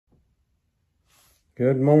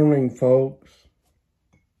Good morning, folks.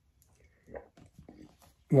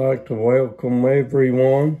 I'd like to welcome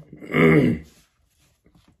everyone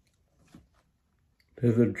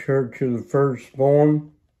to the Church of the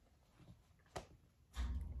Firstborn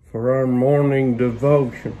for our morning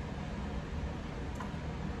devotion.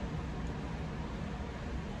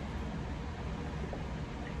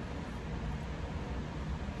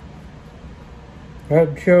 I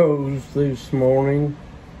chose this morning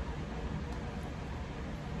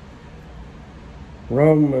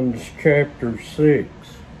Romans chapter 6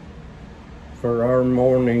 for our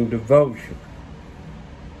morning devotion.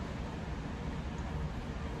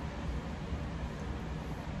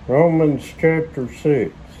 Romans chapter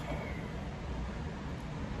 6.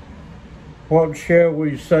 What shall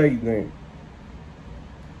we say then?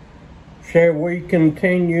 Shall we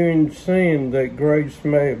continue in sin that grace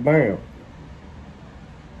may abound?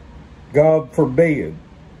 God forbid.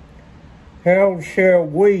 How shall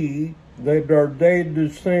we that are dead to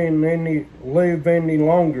sin live any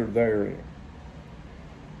longer therein?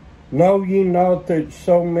 Know ye not that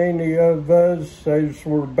so many of us as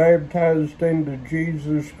were baptized into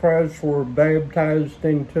Jesus Christ were baptized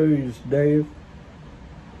into his death?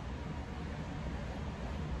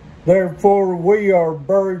 Therefore we are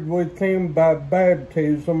buried with him by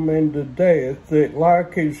baptism into death, that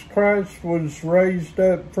like as Christ was raised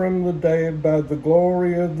up from the dead by the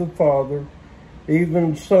glory of the Father,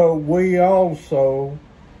 even so we also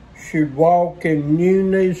should walk in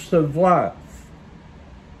newness of life.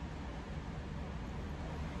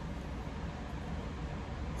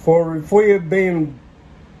 For if we have been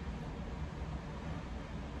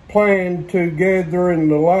planted together in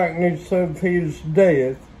the likeness of his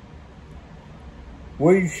death,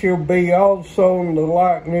 we shall be also in the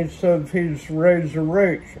likeness of his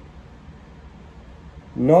resurrection.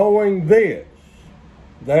 Knowing this,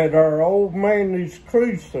 that our old man is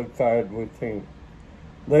crucified with him,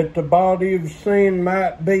 that the body of sin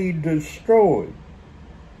might be destroyed,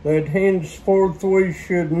 that henceforth we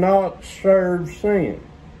should not serve sin.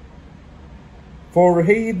 For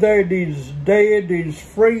he that is dead is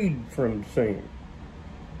freed from sin.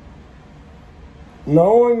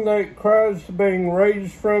 Knowing that Christ, being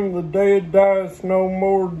raised from the dead, dieth no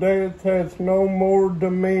more, death hath no more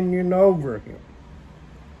dominion over him.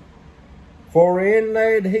 For in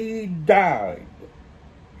that he died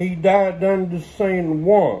unto sin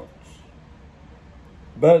once.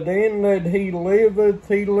 But in that he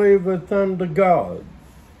liveth unto God.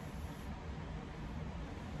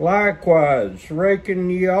 Likewise, reckon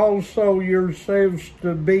ye also yourselves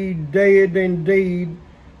to be dead indeed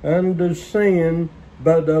unto sin,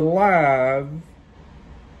 but alive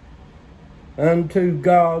unto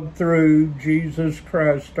God through Jesus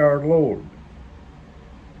Christ our Lord.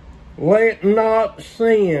 Let not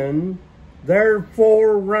sin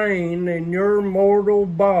therefore reign in your mortal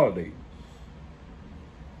bodies,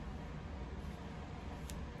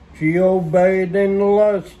 that ye obey it in the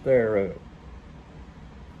lust thereof.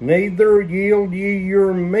 Neither yield ye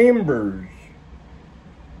your members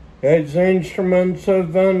as instruments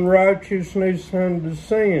of unrighteousness unto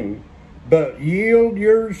sin, but yield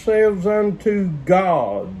yourselves unto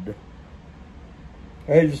God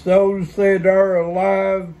as those that are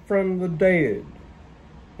alive from the dead,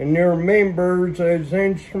 and your members as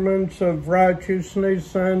instruments of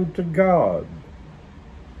righteousness unto God.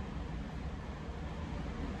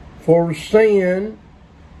 For sin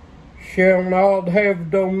shall not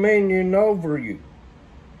have dominion over you,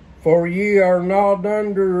 for ye are not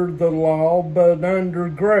under the law, but under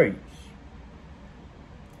grace.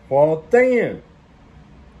 What then?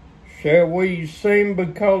 Shall we sin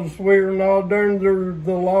because we are not under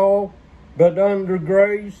the law, but under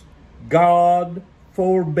grace? God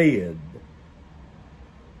forbid.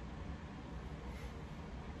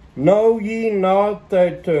 Know ye not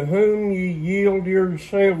that to whom ye yield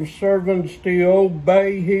yourselves servants to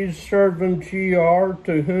obey, his servants ye are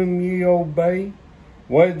to whom ye obey,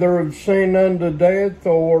 whether of sin unto death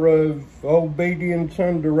or of obedience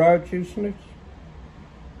unto righteousness?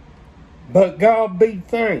 But God be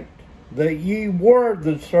thanked that ye were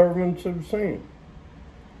the servants of sin,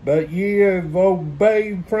 but ye have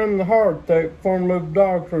obeyed from the heart that form of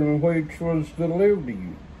doctrine which was delivered to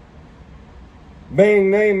you.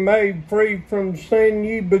 Being then made free from sin,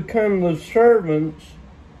 ye become the servants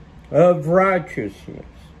of righteousness.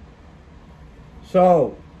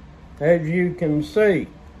 So, as you can see,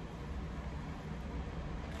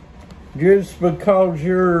 just because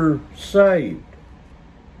you're saved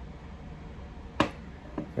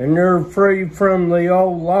and you're free from the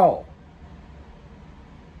old law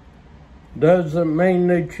doesn't mean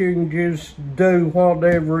that you can just do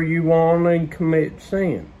whatever you want and commit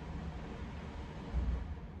sin.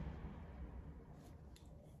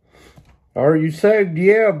 Are you saved?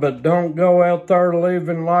 Yeah, but don't go out there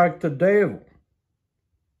living like the devil.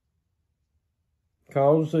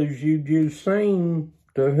 Because as you just seen,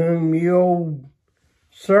 to whom you'll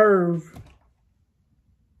serve,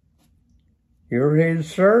 you're his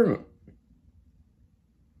servant.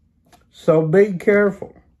 So be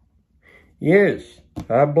careful. Yes,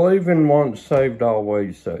 I believe in once saved,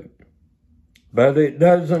 always saved. But it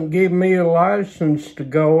doesn't give me a license to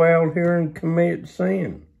go out here and commit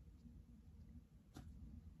sin.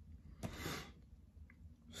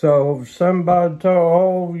 So if somebody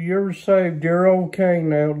told, oh, you're saved, you're okay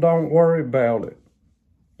now, don't worry about it.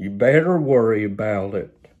 You better worry about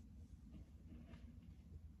it.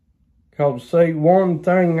 Because see, one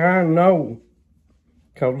thing I know,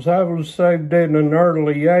 because I was saved at an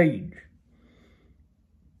early age,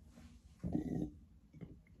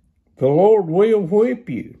 the Lord will whip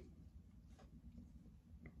you.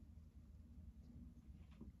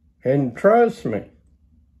 And trust me,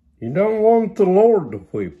 you don't want the Lord to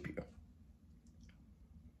whip you.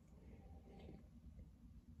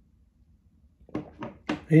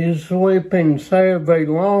 His whippings have a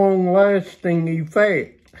long-lasting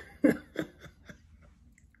effect.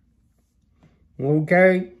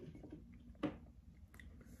 Okay?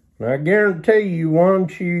 And I guarantee you,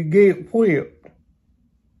 once you get whipped,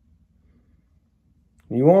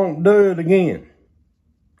 you won't do it again.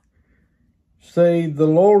 See, the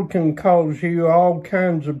Lord can cause you all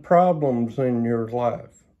kinds of problems in your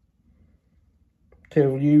life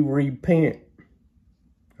till you repent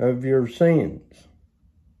of your sins.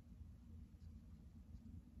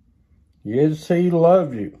 Yes, he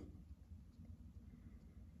loves you.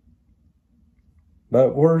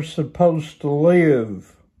 But we're supposed to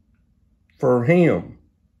live for him,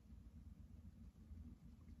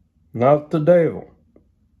 not the devil.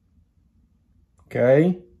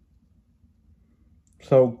 Okay?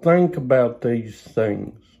 So think about these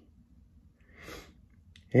things.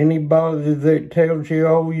 Anybody that tells you,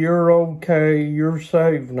 oh, you're okay, you're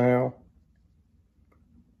saved now,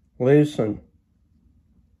 listen,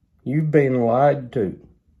 you've been lied to.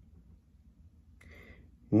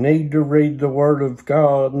 You need to read the Word of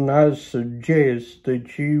God, and I suggest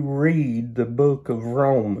that you read the book of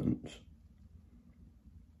Romans.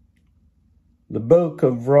 The book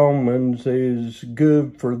of Romans is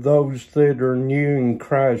good for those that are new in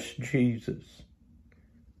Christ Jesus.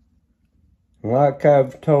 Like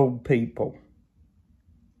I've told people,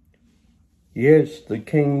 yes, the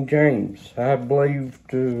King James, I believe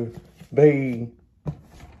to be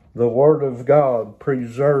the Word of God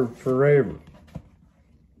preserved forever.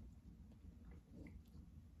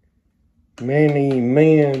 Many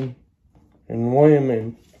men and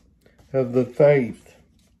women of the faith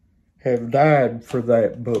have died for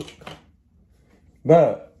that book.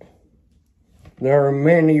 But there are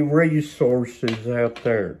many resources out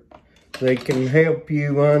there that can help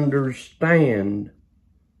you understand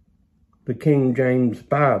the King James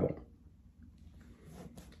Bible.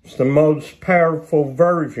 It's the most powerful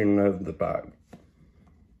version of the Bible.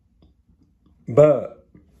 But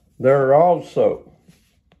there are also,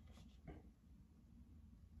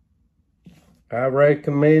 I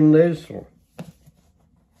recommend this one.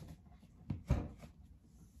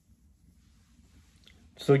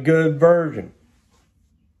 It's a good version.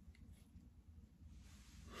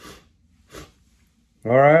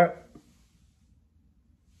 All right?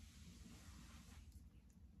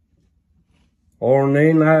 Or an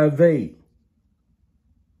NIV.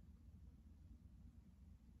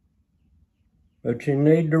 But you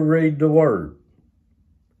need to read the Word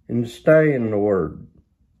and stay in the Word.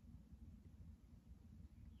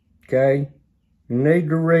 Okay? You need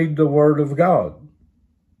to read the Word of God.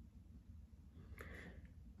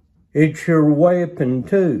 It's your weapon,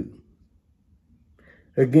 too,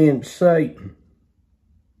 against Satan.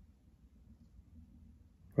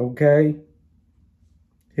 Okay?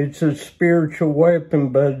 It's a spiritual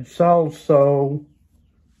weapon, but it's also,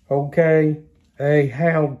 okay, a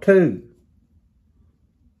how-to.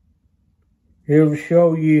 It'll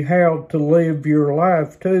show you how to live your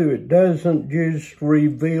life, too. It doesn't just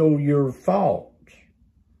reveal your faults,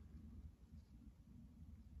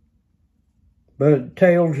 but it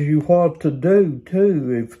tells you what to do,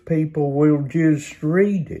 too, if people will just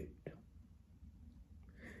read it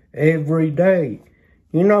every day.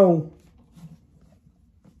 You know,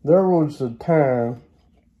 there was a time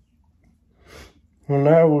when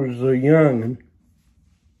I was a young'un,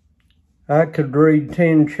 I could read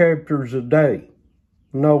 10 chapters a day,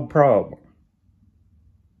 no problem.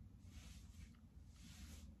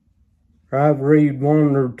 I read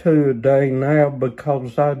 1 or 2 a day now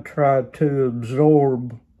because I try to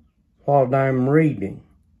absorb what I'm reading.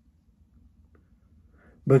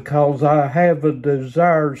 Because I have a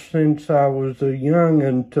desire since I was a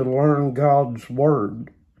young'un to learn God's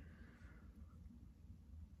Word.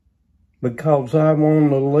 Because I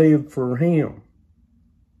want to live for Him.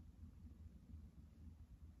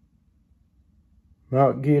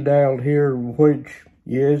 Not get out here, which,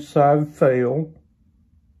 yes, I've failed.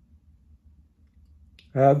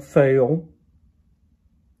 I've failed.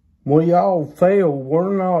 We all fail.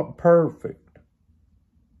 We're not perfect.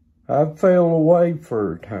 I fell away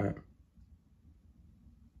for a time.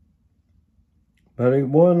 But it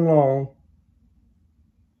wasn't long.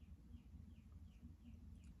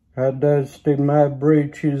 I dusted my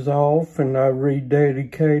britches off and I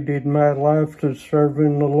rededicated my life to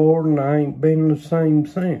serving the Lord, and I ain't been the same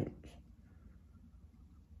since.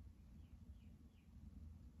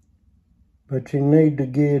 But you need to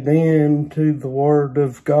get into the Word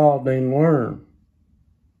of God and learn.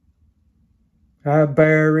 Hi,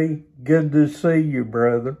 Barry. Good to see you,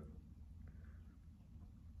 brother.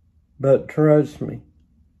 But trust me,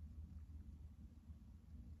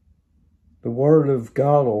 the Word of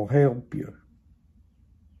God will help you.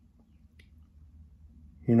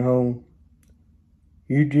 You know,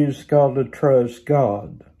 you just got to trust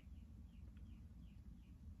God.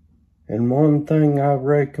 And one thing I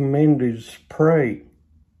recommend is pray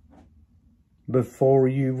before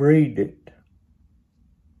you read it.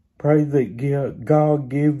 Pray that God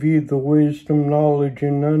give you the wisdom, knowledge,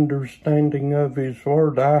 and understanding of His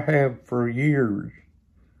Word. I have for years.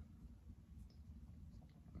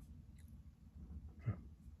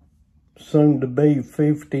 Soon to be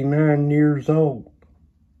 59 years old.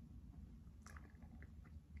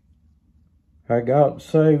 I got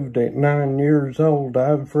saved at 9 years old.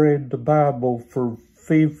 I've read the Bible for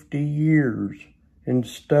 50 years and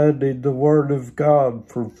studied the Word of God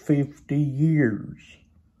for 50 years.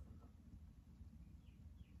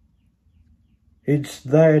 It's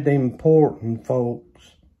that important,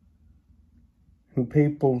 folks. And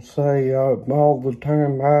people say all the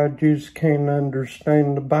time, I just can't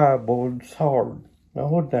understand the Bible. It's hard.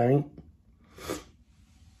 No, it ain't.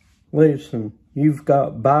 Listen, you've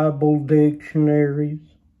got Bible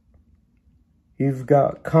dictionaries. You've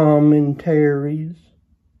got commentaries.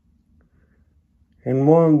 And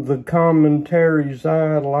one of the commentaries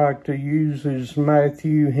I like to use is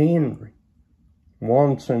Matthew Henry,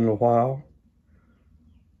 once in a while.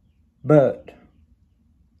 But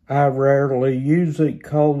I rarely use it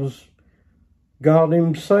because God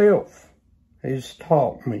Himself has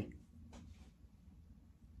taught me.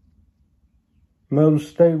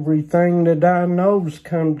 Most everything that I know's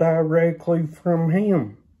come directly from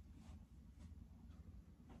Him.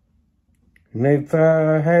 And if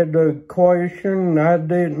I had a question, I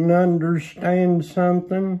didn't understand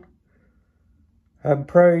something, I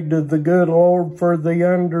prayed to the good Lord for the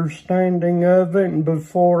understanding of it, and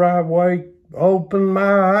before I open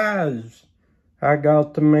my eyes, I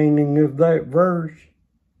got the meaning of that verse.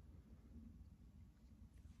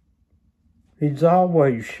 He's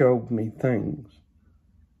always showed me things.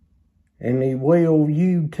 And He will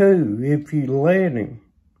you too, if you let Him.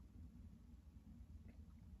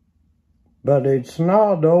 But it's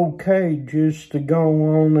not okay just to go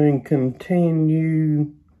on and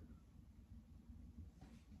continue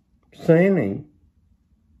sinning.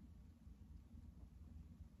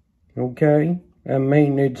 Okay? I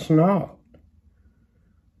mean, it's not.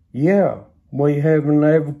 Yeah, we have an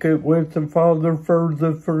advocate with the Father for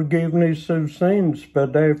the forgiveness of sins,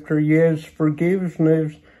 but after you ask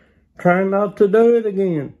forgiveness, try not to do it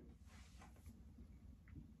again.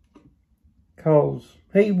 Because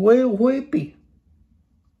He will whip you.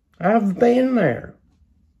 I've been there.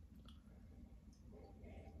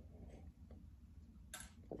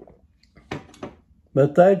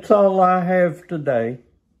 But that's all I have today.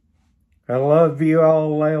 I love you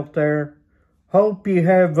all out there. Hope you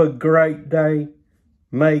have a great day.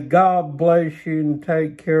 May God bless you and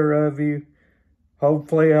take care of you.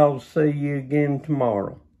 Hopefully I'll see you again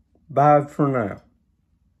tomorrow. Bye for now.